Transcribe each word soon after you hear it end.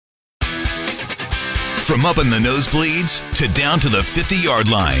From up in the nosebleeds to down to the 50-yard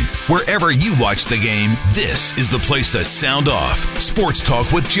line, wherever you watch the game, this is the place to sound off. Sports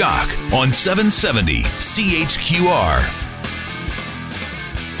Talk with Jock on 770 CHQR.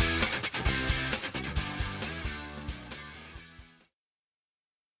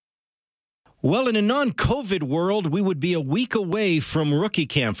 Well, in a non-COVID world, we would be a week away from rookie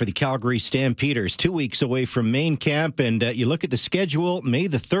camp for the Calgary Stampeders, 2 weeks away from main camp, and you look at the schedule, May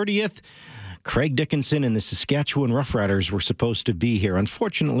the 30th, Craig Dickinson and the Saskatchewan Roughriders were supposed to be here.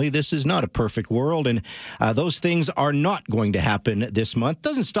 Unfortunately, this is not a perfect world, and those things are not going to happen this month.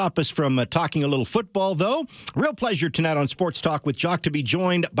 Doesn't stop us from talking a little football, though. Real pleasure tonight on Sports Talk with Jock to be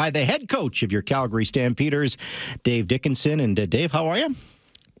joined by the head coach of your Calgary Stampeders, Dave Dickinson. And Dave, how are you?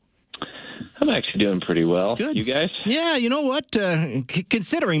 I'm actually doing pretty well. Good. You guys? Yeah, you know what?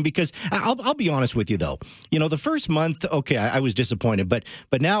 Considering, because I'll be honest with you, though. You know, the first month, okay, I was disappointed. But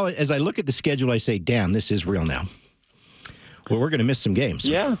now, as I look at the schedule, I say, damn, this is real now. Well, we're going to miss some games.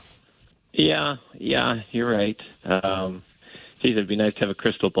 Yeah, you're right. Geez, it'd be nice to have a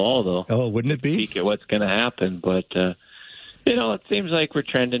crystal ball, though. Oh, wouldn't it be? Peek at what's going to happen. But, you know, it seems like we're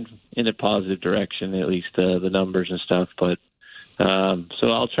trending in a positive direction, at least the numbers and stuff. But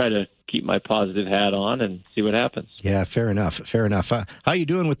so I'll try to keep my positive hat on and see what happens. Yeah, fair enough. How you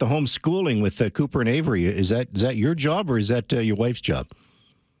doing with the homeschooling with Cooper and Avery? Is that your job or is that your wife's job?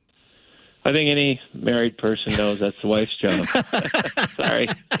 I think any married person knows that's the wife's job. Sorry.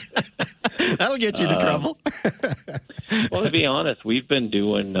 That'll get you into trouble. Well, to be honest, we've been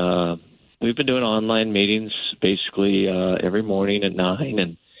doing online meetings basically every morning at 9,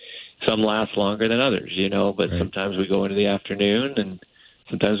 and some last longer than others, you know, but right. Sometimes we go into the afternoon and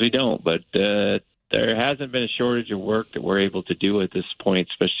sometimes we don't. But there hasn't been a shortage of work that we're able to do at this point,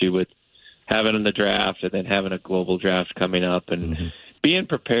 especially with having the draft and then having a global draft coming up and being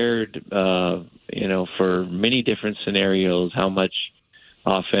prepared, you know, for many different scenarios, how much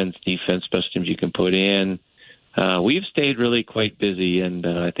offense, defense, special teams you can put in. We've stayed really quite busy, and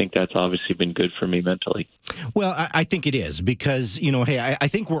I think that's obviously been good for me mentally. Well, I think it is because, you know, hey, I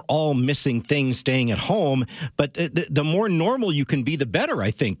think we're all missing things staying at home, but the more normal you can be, the better,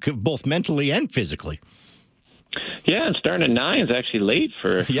 I think, both mentally and physically. Yeah, and starting at 9 is actually late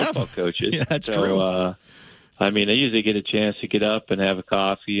for football coaches. Yeah, that's true. I mean, I usually get a chance to get up and have a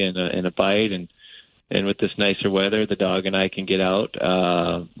coffee and a bite, and with this nicer weather, the dog and I can get out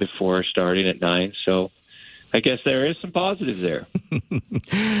before starting at 9, so I guess there is some positives there.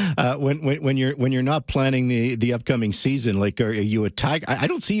 When you're not planning the upcoming season, like, are you a Tiger? I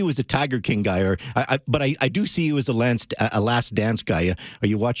don't see you as a Tiger King guy, but I do see you as a Last Dance guy. Are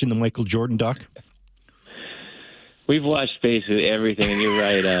you watching the Michael Jordan doc? We've watched basically everything, and you're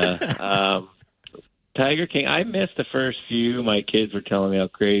right. Tiger King, I missed the first few. My kids were telling me how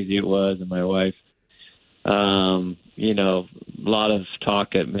crazy it was, and my wife. You know, a lot of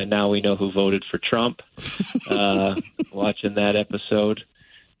talk, and now we know who voted for Trump, watching that episode.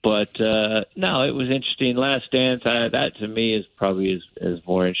 But, no, it was interesting. Last Dance, that to me is probably is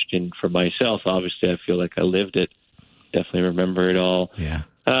more interesting for myself. Obviously, I feel like I lived it. Definitely remember it all. Yeah.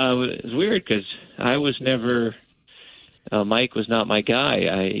 It was weird because I was never, Mike was not my guy.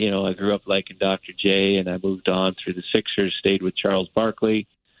 I grew up liking Dr. J, and I moved on through the Sixers, stayed with Charles Barkley.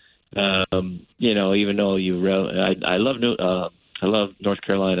 You know, even though I love North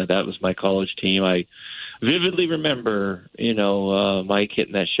Carolina. That was my college team. I vividly remember, you know, Mike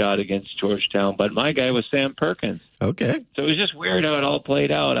hitting that shot against Georgetown, but my guy was Sam Perkins. Okay. So it was just weird how it all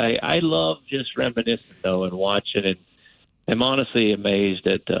played out. I love just reminiscing, though, and watching, and I'm honestly amazed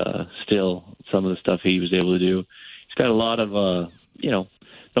at still some of the stuff he was able to do. He's got a lot of, you know,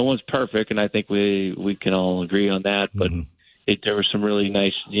 no one's perfect, and I think we can all agree on that, but there were some really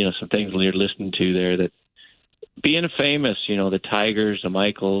nice, you know, some things you're listening to there that being famous, you know, the Tigers, the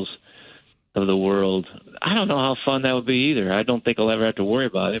Michaels of the world, I don't know how fun that would be either. I don't think I'll ever have to worry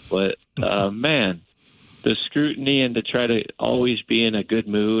about it, but man, the scrutiny and to try to always be in a good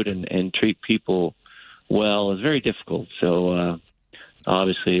mood and treat people well is very difficult. So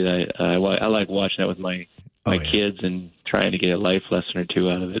obviously I like watching that with my kids and trying to get a life lesson or two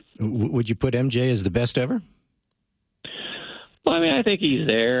out of it. Would you put MJ as the best ever? Well, I mean, I think he's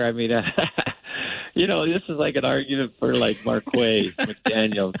there. I mean, you know, this is like an argument for like Marquez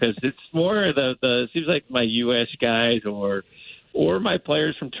McDaniel because it's more the seems like my U.S. guys or my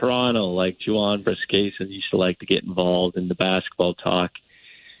players from Toronto like Juwan Briscason used to like to get involved in the basketball talk.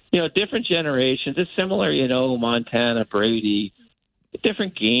 You know, different generations. It's similar, you know, Montana, Brady,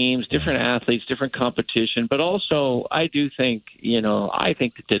 different games, different athletes, different competition. But also, I do think, you know, I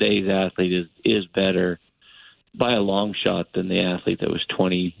think that today's athlete is better by a long shot than the athlete that was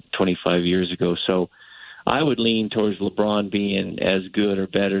 20, 25 years ago. So I would lean towards LeBron being as good or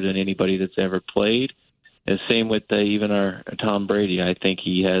better than anybody that's ever played. And same with even our Tom Brady. I think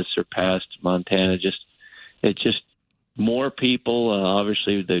he has surpassed Montana. It's just more people,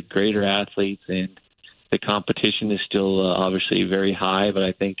 obviously the greater athletes, and the competition is still obviously very high, but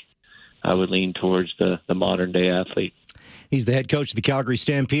I think I would lean towards the modern-day athlete. He's the head coach of the Calgary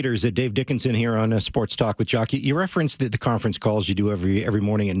Stampeders. Dave Dickinson here on Sports Talk with Jock. You referenced the conference calls you do every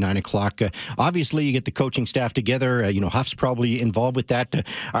morning at 9 o'clock. Obviously, you get the coaching staff together. Huff's probably involved with that.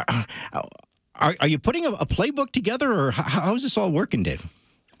 Are you putting a playbook together, or how is this all working, Dave?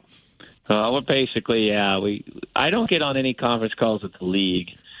 Well, basically, yeah. I don't get on any conference calls with the league,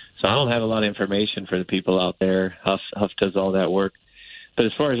 so I don't have a lot of information for the people out there. Huff does all that work. But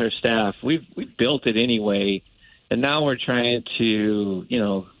as far as our staff, we've built it anyway, and now we're trying to,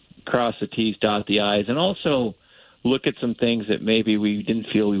 cross the T's, dot the I's, and also look at some things that maybe we didn't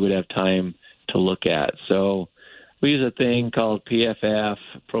feel we would have time to look at. So we use a thing called PFF,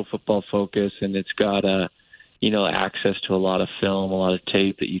 Pro Football Focus, and it's got access to a lot of film, a lot of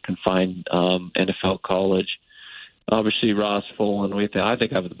tape that you can find NFL college. Obviously, Ross Folan, I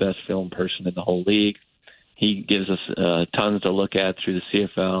think I have the best film person in the whole league. He gives us tons to look at through the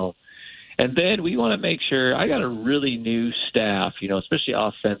CFL. And then we want to make sure, I got a really new staff, especially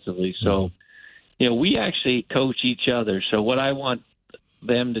offensively. So, we actually coach each other. So what I want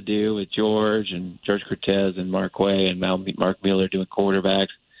them to do with George Cortez and Mark Way and Mark Miller doing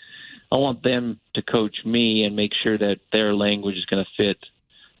quarterbacks, I want them to coach me and make sure that their language is going to fit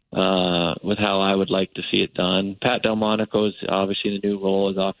with how I would like to see it done. Pat Delmonico is obviously in the new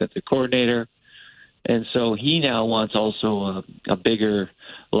role as offensive coordinator. And so he now wants also a bigger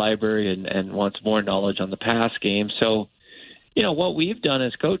library and wants more knowledge on the pass game. So, what we've done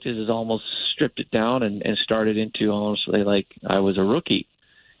as coaches is almost stripped it down and started into honestly like I was a rookie.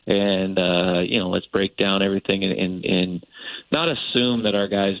 And, let's break down everything and not assume that our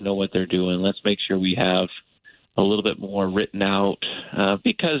guys know what they're doing. Let's make sure we have a little bit more written out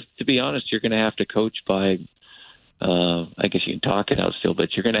because, to be honest, you're going to have to coach by I guess you can talk it out still,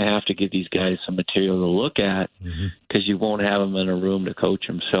 but you're going to have to give these guys some material to look at because you won't have them in a room to coach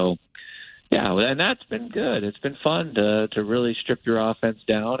them. So, yeah, and that's been good. It's been fun to really strip your offense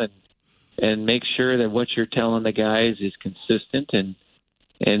down and make sure that what you're telling the guys is consistent. And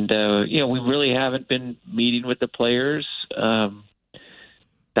we really haven't been meeting with the players.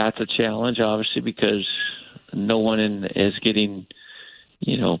 That's a challenge, obviously, because no one is getting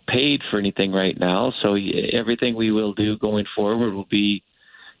paid for anything right now. So everything we will do going forward will be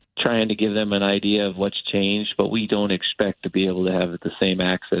trying to give them an idea of what's changed, but we don't expect to be able to have the same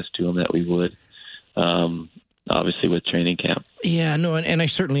access to them that we would, obviously, with training camp. Yeah, no, and I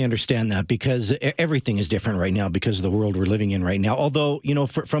certainly understand that because everything is different right now because of the world we're living in right now. Although,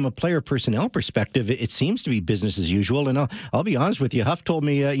 from a player personnel perspective, it seems to be business as usual. And I'll be honest with you, Huff told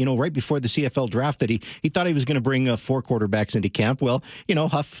me, right before the CFL draft that he thought he was going to bring 4 quarterbacks into camp. Well,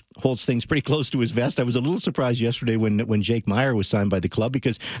 Huff holds things pretty close to his vest. I was a little surprised yesterday when Jake Meyer was signed by the club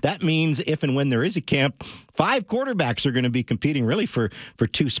because that means if and when there is a camp, 5 quarterbacks are going to be competing really for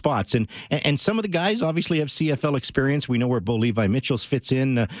 2 spots. And some of the guys obviously have CFL experience. We know where Bo Levi Mitchell's fits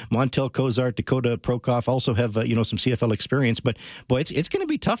in. Montel Kozart, Dakota Prokof also have some CFL experience. But boy, it's going to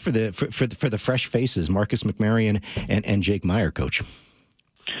be tough for the fresh faces, Marcus McMarrion and Jake Meyer, Coach.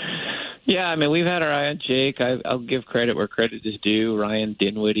 Yeah, I mean, we've had our eye on Jake. I'll give credit where credit is due. Ryan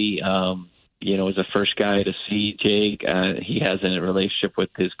Dinwiddie, was the first guy to see Jake. He has a relationship with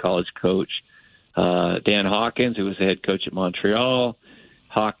his college coach, Dan Hawkins, who was the head coach at Montreal.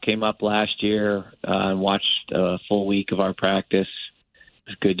 Hawk came up last year and watched a full week of our practice.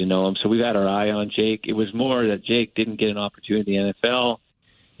 It was good to know him. So we've had our eye on Jake. It was more that Jake didn't get an opportunity in the NFL,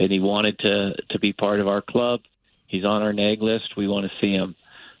 and he wanted to be part of our club. He's on our nag list. We want to see him.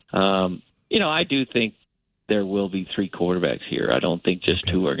 I do think there will be 3 quarterbacks here. I don't think just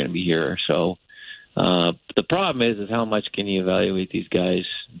 2 are going to be here. So the problem is how much can you evaluate these guys?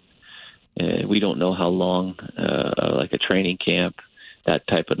 We don't know how long, like a training camp, that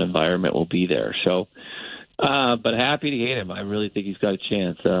type of environment will be there. So, but happy to get him. I really think he's got a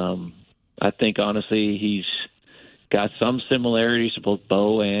chance. I think, honestly, he's got some similarities to both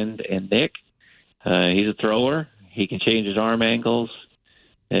Bo and Nick. He's a thrower. He can change his arm angles.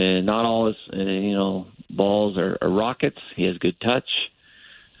 And not all his, balls are rockets. He has good touch.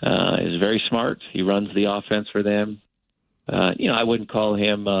 He's very smart. He runs the offense for them. I wouldn't call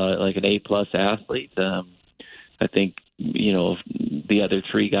him like an A-plus athlete. I think, the other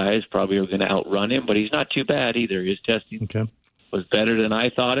 3 guys probably are going to outrun him, but he's not too bad either. His testing was better than I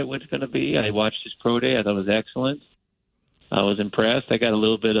thought it was going to be. I watched his pro day. I thought it was excellent. I was impressed. I got a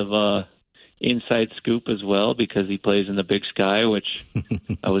little bit of inside scoop as well because he plays in the Big Sky, which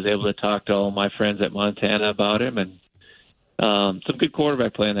I was able to talk to all my friends at Montana about him. And some good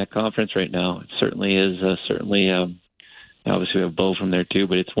quarterback play in that conference right now. It certainly is. Obviously, we have Bo from there too,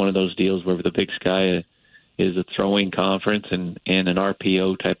 but it's one of those deals where the Big Sky is a throwing conference and an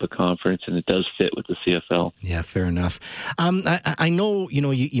RPO type of conference, and it does fit with the CFL. Yeah, fair enough. I know,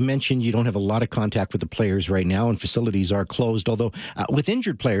 you mentioned you don't have a lot of contact with the players right now, and facilities are closed. Although with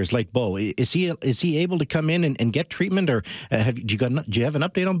injured players like Bo, is he able to come in and get treatment, or do you have an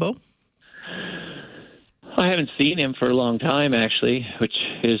update on Bo? I haven't seen him for a long time, actually, which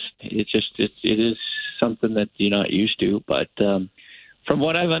is it is something that you're not used to, but. From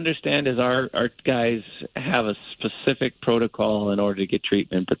what I understand is our guys have a specific protocol in order to get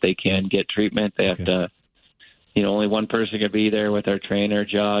treatment, but they can get treatment. They have to, only one person can be there with our trainer,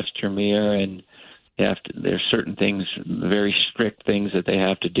 Josh Tremere, and there's certain things, very strict things that they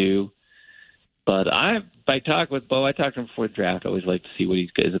have to do. But I talk with Bo. I talked to him before the draft. I always like to see what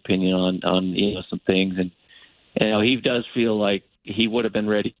his opinion on some things, and he does feel like he would have been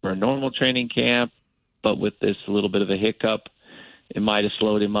ready for a normal training camp, but with this little bit of a hiccup, it might have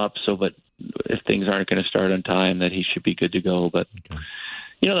slowed him up. But if things aren't going to start on time, that he should be good to go. But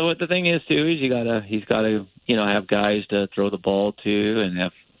what the thing is too is he's got to have guys to throw the ball to and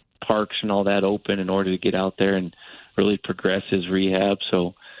have parks and all that open in order to get out there and really progress his rehab.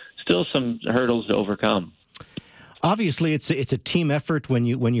 So still some hurdles to overcome. Obviously, it's a team effort when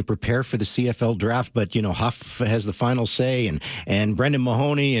you prepare for the CFL draft, but Huff has the final say, and Brendan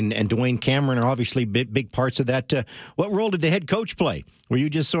Mahoney and Dwayne Cameron are obviously big parts of that. What role did the head coach play? Were you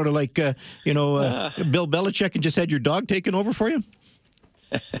just sort of like Bill Belichick and just had your dog taken over for you?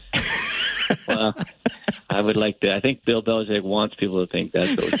 Well, I would like to. I think Bill Belichick wants people to think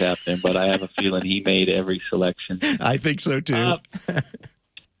that's what's happening, but I have a feeling he made every selection. I think so too.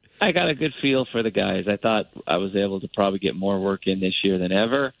 I got a good feel for the guys. I thought I was able to probably get more work in this year than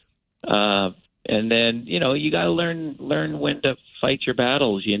ever. And then, you got to learn when to fight your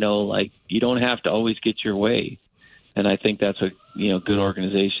battles. You don't have to always get your way. And I think that's what, good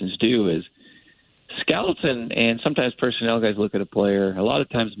organizations do is scouts and sometimes personnel guys look at a player, a lot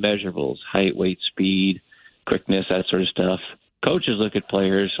of times measurables, height, weight, speed, quickness, that sort of stuff. Coaches look at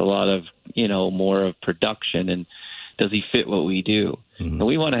players a lot of, more of production and does he fit what we do? Mm-hmm. And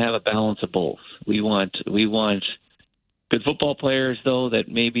we want to have a balance of both. We want good football players, though, that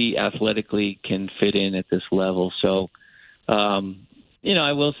maybe athletically can fit in at this level. So,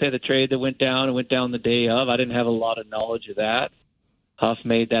 I will say the trade that went down the day of. I didn't have a lot of knowledge of that. Huff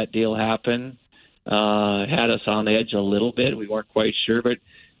made that deal happen. Had us on edge a little bit. We weren't quite sure, but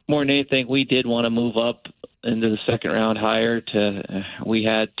more than anything, we did want to move up into the second round higher. We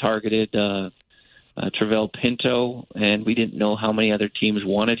had targeted Travell Pinto, and we didn't know how many other teams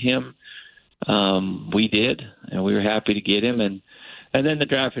wanted him. We did, and we were happy to get him. And then the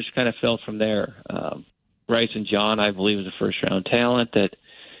draft just kind of fell from there. Bryson John, I believe, was a first-round talent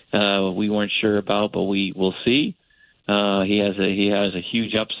that we weren't sure about, but we will see. He has a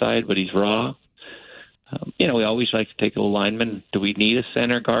huge upside, but he's raw. We always like to take a lineman. Do we need a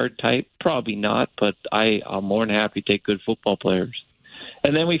center guard type? Probably not, but I'm more than happy to take good football players.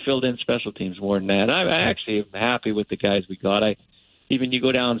 And then we filled in special teams more than that. I actually am happy with the guys we got. Even you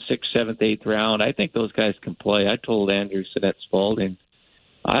go down 6th, 7th, 8th round, I think those guys can play. I told Andrew Sedette Spalding,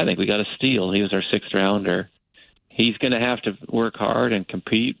 I think we got a steal. He was our 6th rounder. He's going to have to work hard and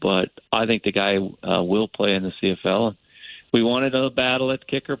compete, but I think the guy will play in the CFL. We wanted a battle at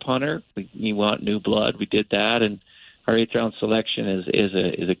kicker punter. We want new blood. We did that, and our 8th round selection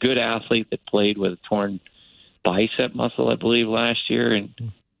is a good athlete that played with a torn bicep muscle, I believe, last year, and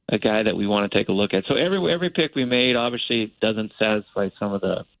a guy that we want to take a look at. So every pick we made obviously doesn't satisfy some of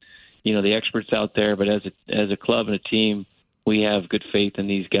the the experts out there, but as a club and a team, we have good faith in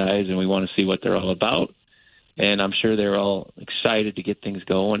these guys, and we want to see what they're all about. And I'm sure they're all excited to get things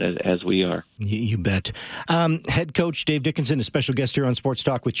going as we are. You bet. Head coach Dave Dickenson, a special guest here on Sports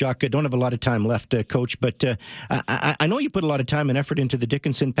Talk with Jock. I don't have a lot of time left, Coach, but I know you put a lot of time and effort into the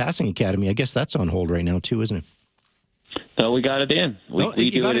Dickenson Passing Academy. I guess that's on hold right now, too, isn't it? No, we got it in. We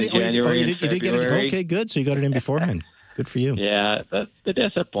do it in January and February. Get it? Okay, good. So you got it in beforehand. Good for you. Yeah, the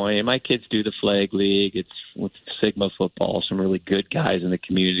disappointing. My kids do the Flag League. It's with Sigma football, some really good guys in the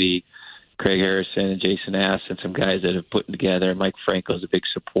community. Craig Harrison and Jason Ass and some guys that have put together. Mike Franco's a big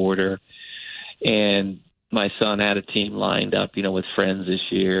supporter. And my son had a team lined up, with friends this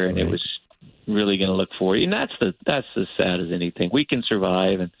year, and It was really going to look for you. And that's as sad as anything. We can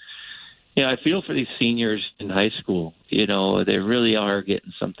survive. And, I feel for these seniors in high school. They really are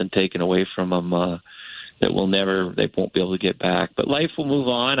getting something taken away from them. they won't be able to get back. But life will move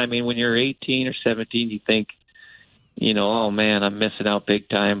on. I mean, when you're 18 or 17, you think, oh man, I'm missing out big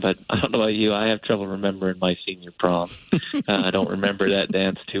time. But I don't know about you, I have trouble remembering my senior prom. I don't remember that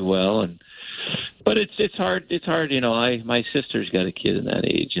dance too well, but it's hard. It's hard. My sister's got a kid in that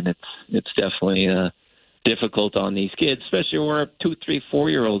age, and it's definitely difficult on these kids, especially when we're 2, 3,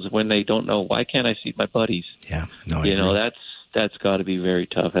 4-year-olds when they don't know, why can't I see my buddies? Yeah, no, I agree. That's got to be very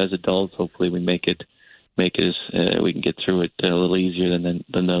tough. As adults, hopefully we we can get through it a little easier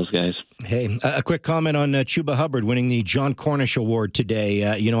than those guys. Hey, a quick comment on Chuba Hubbard winning the John Cornish Award today.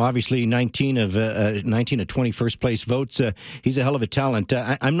 Obviously 19 of 21st place votes. He's a hell of a talent.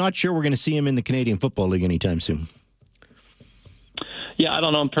 I'm not sure we're going to see him in the Canadian Football League anytime soon. Yeah, I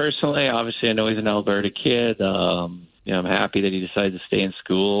don't know him personally. Obviously, I know he's an Alberta kid. I'm happy that he decided to stay in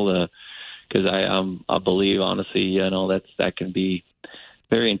school because I believe, honestly, that can be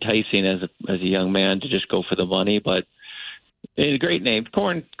very enticing as a young man to just go for the money. But it's a great name.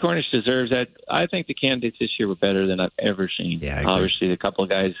 Cornish deserves that. I think the candidates this year were better than I've ever seen. Yeah, obviously, a couple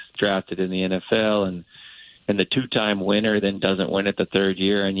of guys drafted in the NFL, and the 2-time winner then doesn't win it the third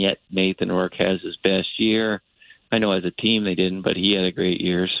year, and yet Nathan Rourke has his best year. I know as a team they didn't, but he had a great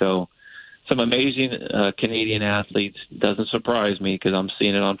year. So some amazing Canadian athletes. Doesn't surprise me because I'm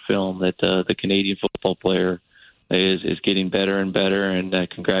seeing it on film that the Canadian football player is getting better and better, and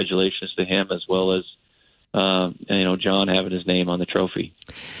congratulations to him as well as John having his name on the trophy.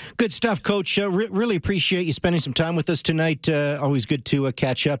 Good stuff, Coach. Really appreciate you spending some time with us tonight. Always good to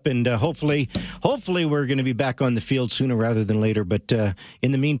catch up, and hopefully we're going to be back on the field sooner rather than later. But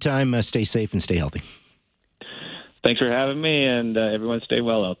in the meantime, stay safe and stay healthy. Thanks for having me, and everyone stay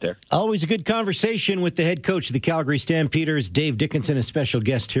well out there. Always a good conversation with the head coach of the Calgary Stampeders, Dave Dickenson, a special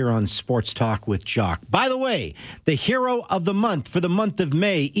guest here on Sports Talk with Jock. By the way, the hero of the month for the month of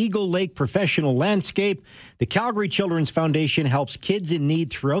May, Eagle Lake Professional Landscape. The Calgary Children's Foundation helps kids in need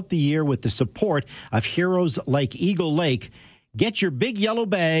throughout the year with the support of heroes like Eagle Lake. Get your big yellow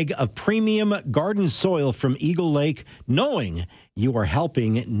bag of premium garden soil from Eagle Lake, knowing you are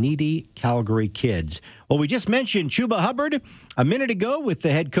helping needy Calgary kids. Well, we just mentioned Chuba Hubbard a minute ago with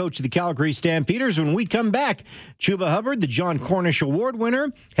the head coach of the Calgary Stampeders. When we come back, Chuba Hubbard, the John Cornish Award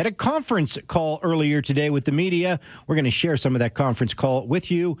winner, had a conference call earlier today with the media. We're going to share some of that conference call with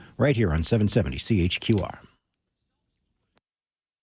you right here on 770 CHQR.